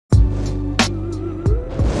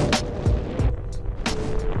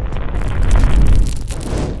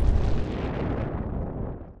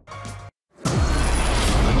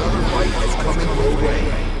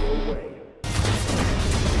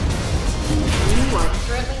are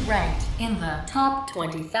currently ranked in the top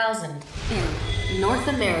 20,000 in North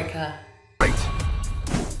America. Right.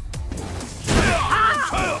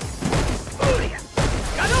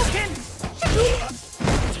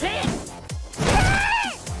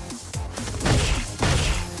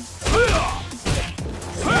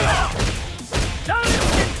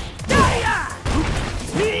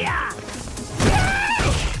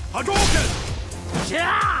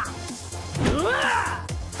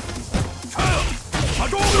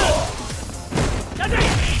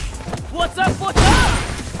 What's up? What's up?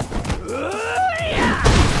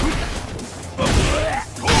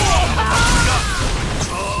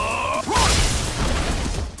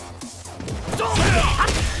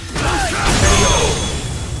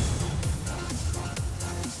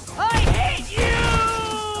 I hate you!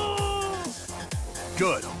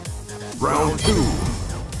 Good. Round 2.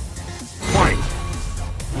 Fight.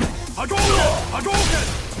 Hadouken! Hadouken!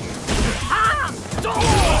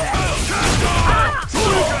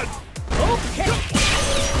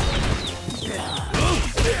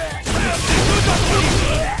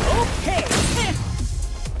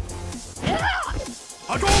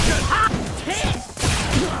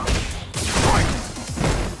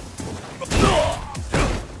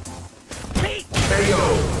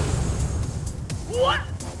 What?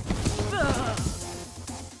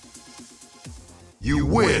 You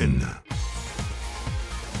win.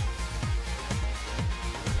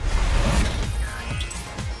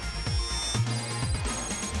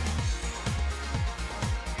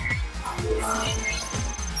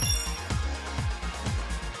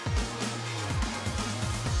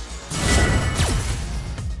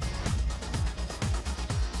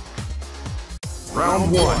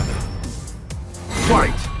 Round 1.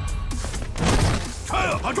 Fight.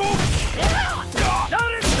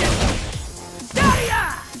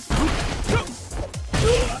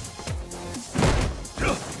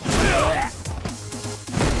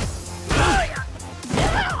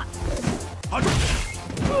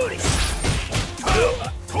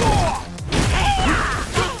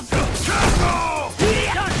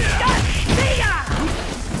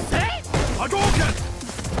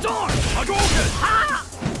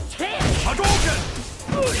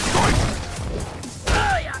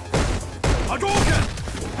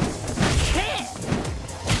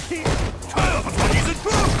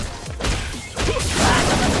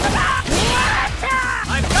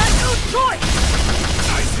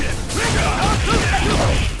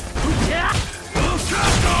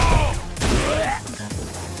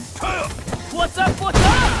 What's up? What's up?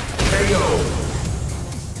 KO.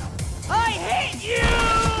 I hate you!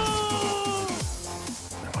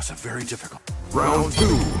 That was a very difficult. Round 2.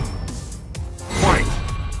 Fight.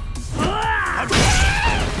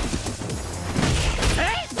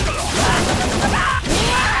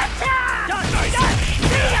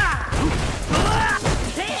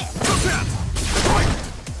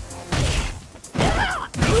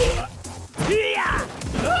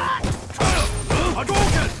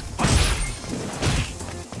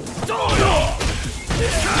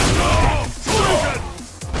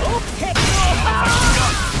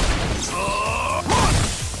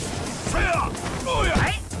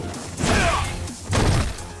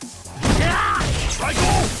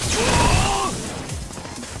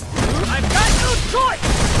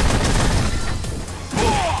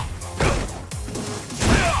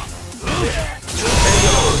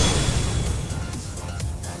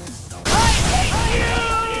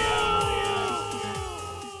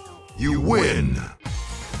 You win.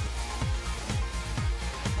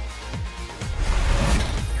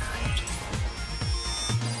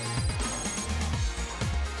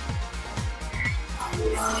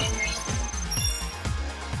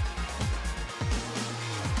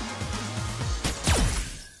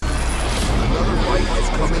 Another fight is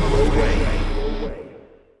coming your way.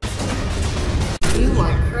 You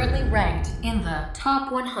are currently ranked in the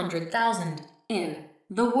top 100,000 in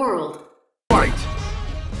the world. Fight.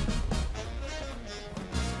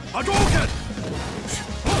 Hadouken!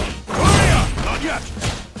 Not yet!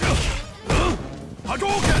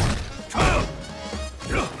 Hadouken!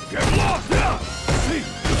 Get lost! See!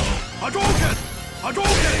 Hadouken!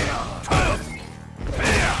 Hadouken!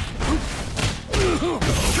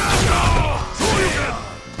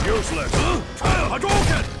 Useless!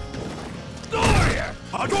 Hadouken!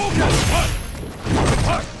 Hadouken!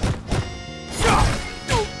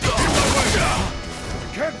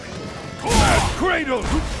 Cradle!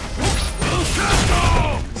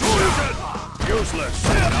 Useless!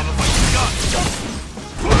 Now the fight's begun!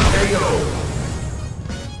 KO!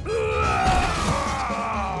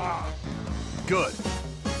 Good.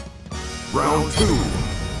 Round 2.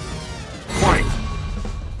 Fight!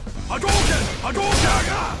 Hadouken!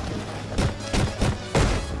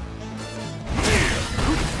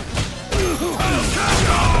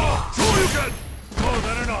 Shoryuken! More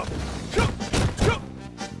than enough!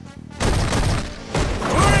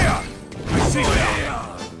 Hurry! See ya!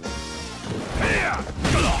 Here!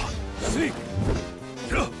 See!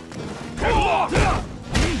 Get lost!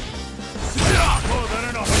 More than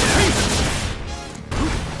enough!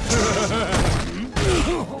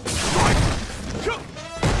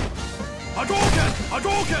 Hadouken!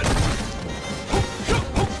 Hadouken!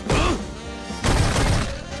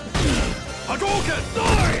 Hadouken!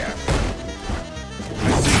 There! I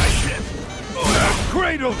see!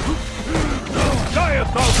 Cradle! Die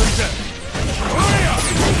 1,000 deaths!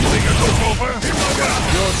 Think it goes over?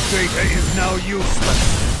 Your state is now useless.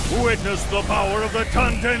 Witness the power of the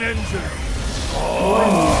Tanten engine.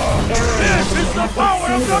 This is the power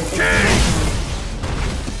of the king!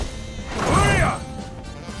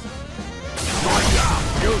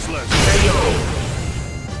 Useless.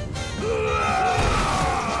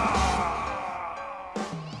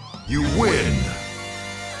 You win.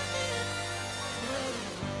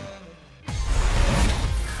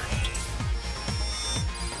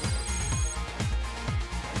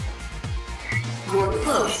 You're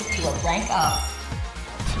close to a rank up.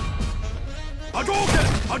 Hadouken!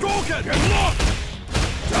 Hadouken! Get lost!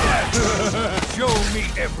 Show me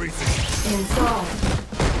everything. Installed.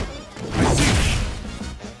 I see.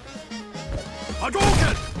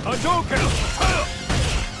 Hadouken! Hadouken!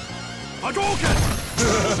 Hadouken!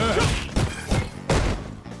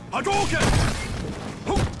 Hadouken!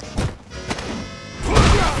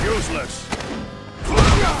 Useless.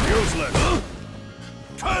 Useless.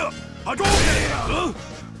 Hadouken!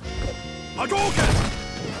 Hadouken!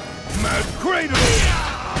 Mad Cradle!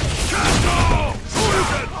 Castle!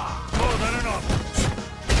 Shoryuken! More than enough!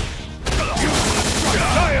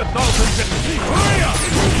 Die 1,000 deaths! Hurry up!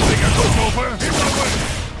 Think it goes over? It's over!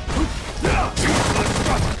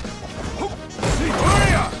 See,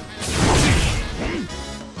 hurry up!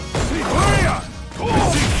 See, hurry up!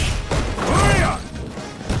 Hurry up!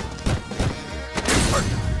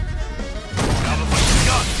 Now the fight's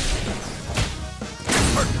begun!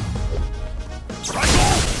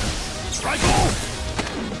 Strike!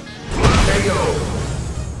 KO!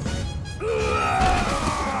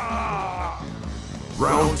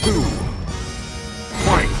 Round 2.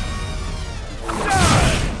 Fight!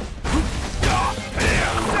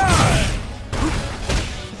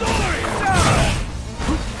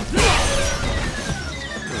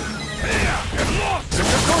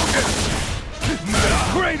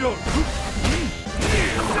 Cradle!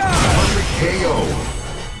 KO!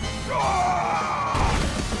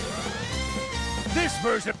 This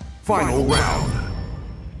version... Final round.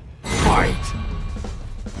 Fight!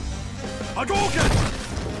 Hadouken!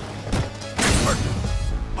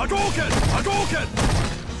 Hadouken! Hadouken!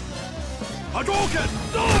 Hadouken!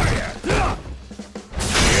 There!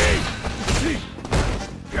 See!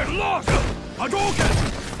 Get lost! Hadouken!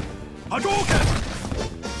 Hadouken!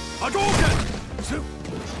 Hadouken!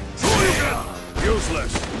 Shoryuken!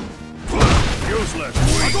 Useless! Useless!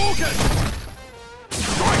 Hadouken!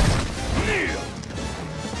 Strike! Kneel!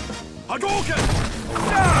 Hadouken!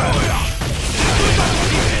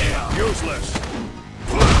 Useless!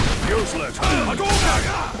 Useless! Hadouken!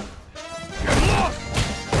 Get lost!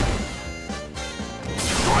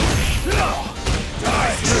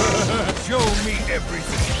 Die! Show me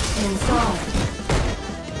everything! Installed.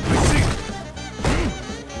 I see!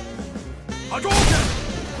 Hadouken!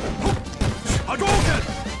 Hadouken!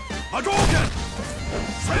 Hadouken!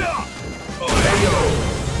 Fire!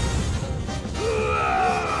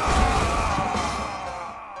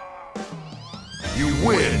 You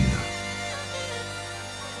win!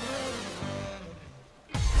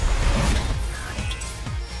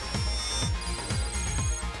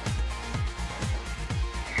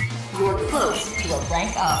 You're close to a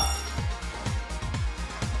rank up.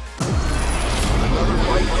 Another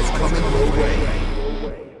fight is coming your way.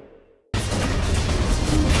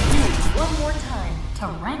 Use one more time to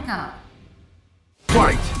rank up.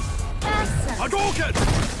 Fight! Hadouken!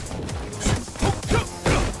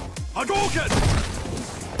 Hadouken!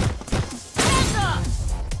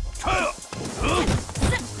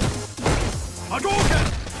 Hadouken!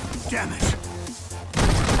 Damn it!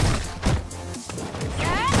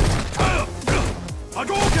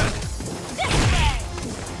 Hadouken!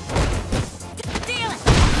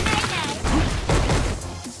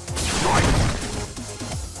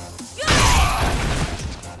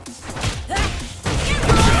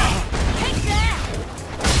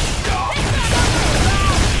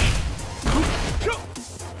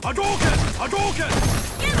 Hadouken! Hadouken!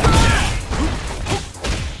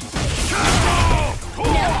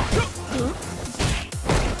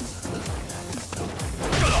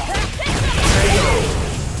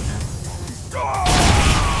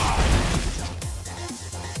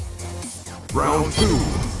 Round 2.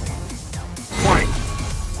 Fight!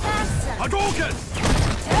 Hadouken!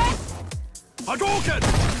 Hadouken!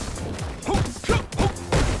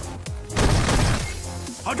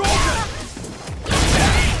 Hadouken!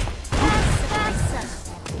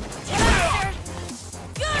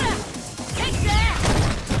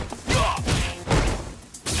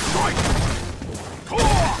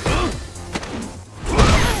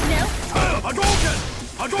 Hadouken!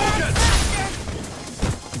 Hadouken!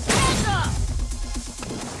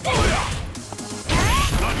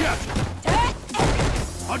 Not yet!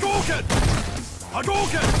 Hadouken!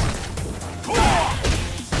 Hadouken!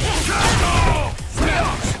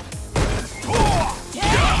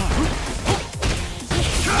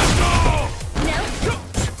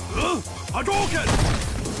 Hadouken!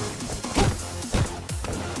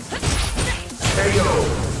 KO!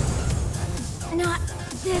 Not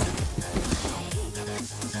this.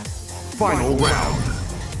 Final round.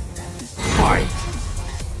 Fight!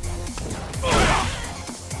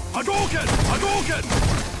 Hadouken! Hadouken!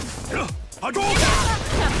 Hadouken!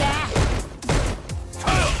 Not bad.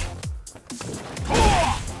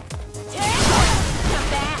 Not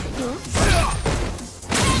bad.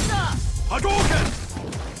 Hadouken!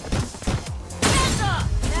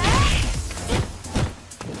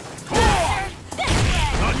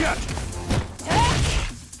 Not yet!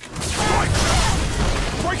 Strike!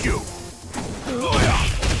 Strike you!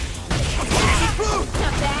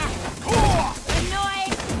 Not bad.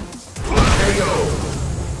 Annoying. KO!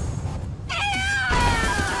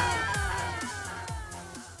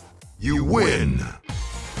 You win!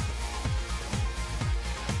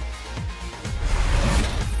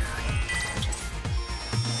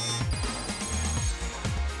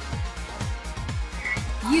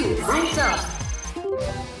 You ranked up.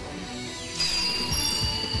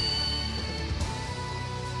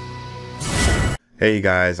 Hey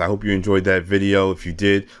guys, I hope you enjoyed that video. If you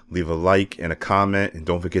did, leave a like and a comment, and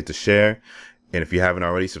don't forget to share. And if you haven't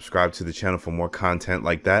already, subscribe to the channel for more content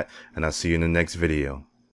like that, and I'll see you in the next video.